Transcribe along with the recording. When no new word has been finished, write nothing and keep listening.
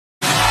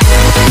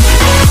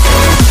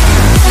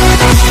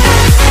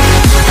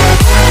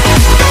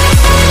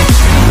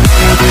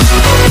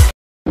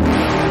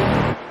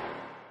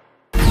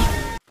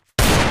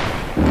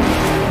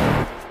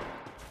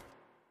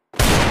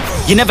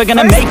you're never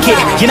gonna make it.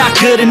 You're not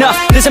good enough,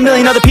 there's a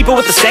million other people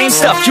with the same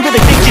stuff. You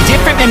really think you're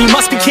different? Man, you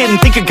must be kidding.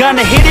 Think you're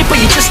gonna hit it,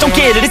 but you just don't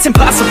get it. It's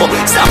impossible,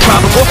 it's not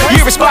probable,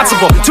 you're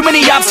irresponsible. Too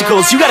many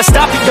obstacles, you gotta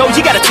stop it, yo.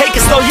 You gotta take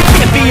it slow, you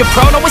can't be a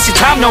pro. Don't waste your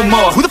time no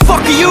more. Who the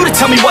fuck are you to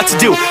tell me what to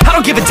do? I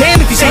don't give a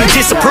damn if you say you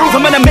disapprove.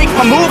 I'm gonna make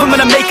my move, I'm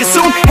gonna make it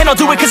soon. And I'll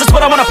do it cause it's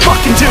what I wanna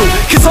fucking do.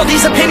 Cause all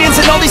these opinions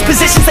and all these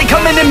positions, they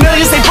come in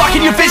millions, they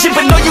blocking your vision.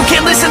 But no, you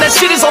can't listen, that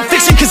shit is all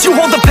fiction. Cause you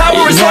hold the power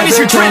as long as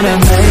you're driven.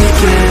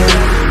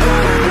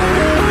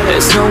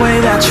 There's no way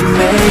that you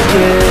make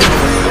it.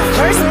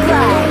 First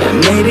blood.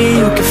 And maybe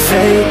you could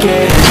fake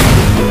it,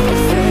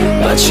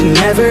 but you're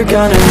never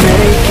gonna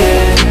make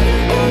it.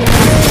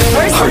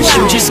 Aren't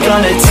you just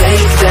gonna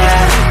take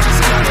that?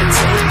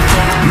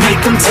 Make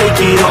them take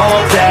it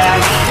all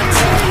back.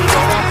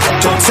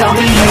 Don't tell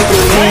me you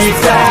believe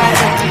that.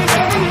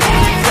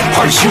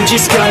 Aren't you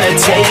just gonna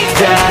take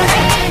that?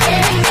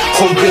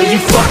 Or will you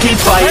fucking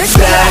fight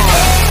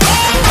back?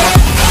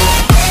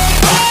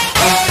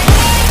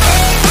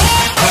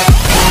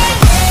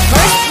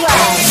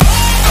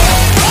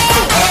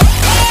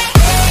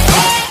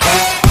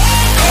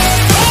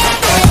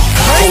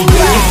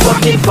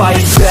 Fucking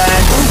fight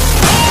back.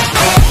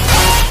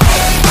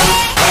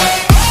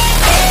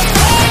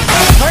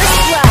 First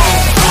blood.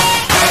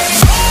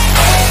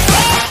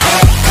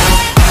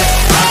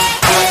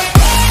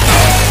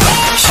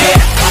 Yeah.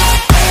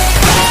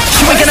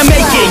 You ain't gonna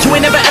make it, you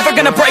ain't never ever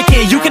gonna break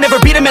it. You can never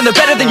beat them and they're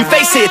better than you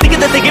face it. Thinking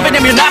that they give a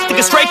damn, you're not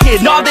thinking straight,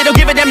 kid. No, they don't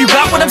give a damn, you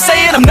got what I'm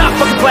saying? I'm not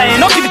fucking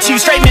playing, I'll give it to you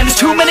straight, man. There's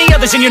too many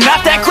others and you're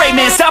not that great,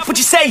 man. Stop what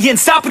you're saying,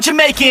 stop what you're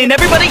making.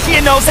 Everybody here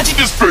knows that you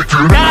just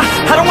faking. Nah,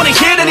 I don't wanna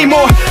hear it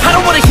anymore, I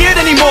don't wanna hear it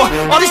anymore.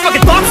 All these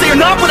fucking thoughts, they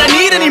are not what I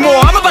need anymore.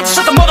 I'm about to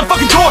shut the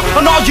motherfucking door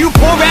on all you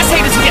poor ass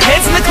haters with your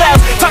heads in the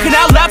clouds, talking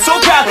out loud so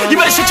proud. You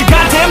better shut your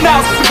goddamn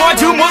mouth before I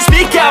do more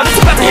speak out. It's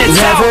about to head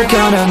south. Never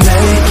gonna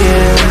make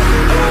it.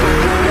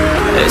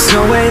 There's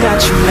no way that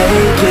you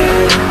make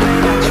it.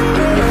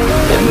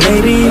 And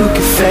maybe you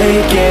could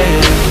fake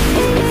it,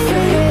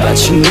 but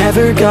you're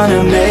never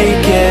gonna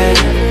make it.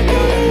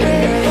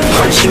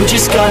 Aren't you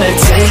just gonna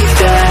take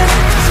that?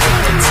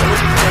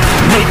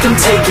 Make them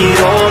take it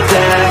all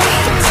back.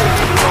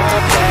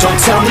 Don't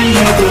tell me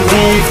you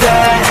believe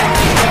that.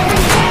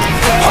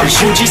 Aren't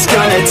you just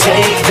gonna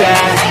take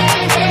that?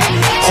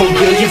 Or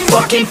will you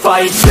fucking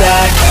fight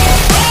back?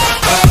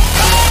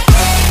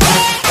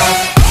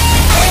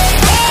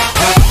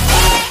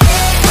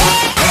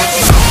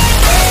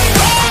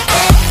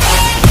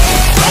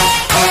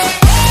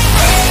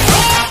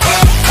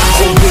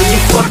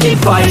 Fucking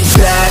fight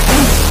back.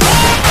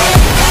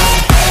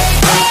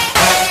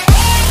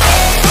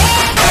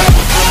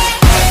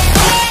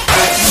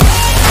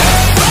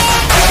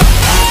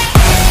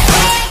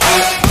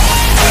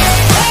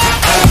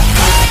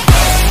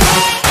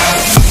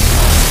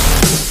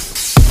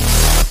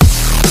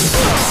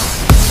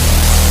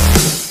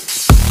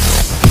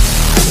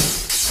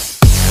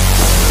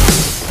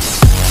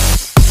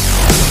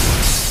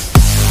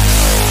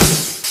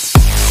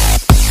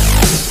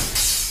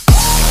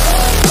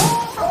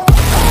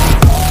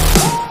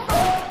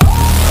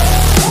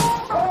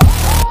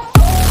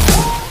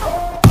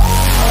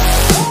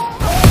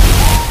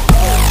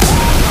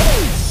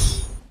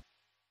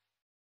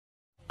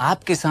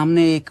 आपके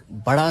सामने एक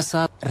बड़ा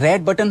सा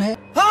red button है।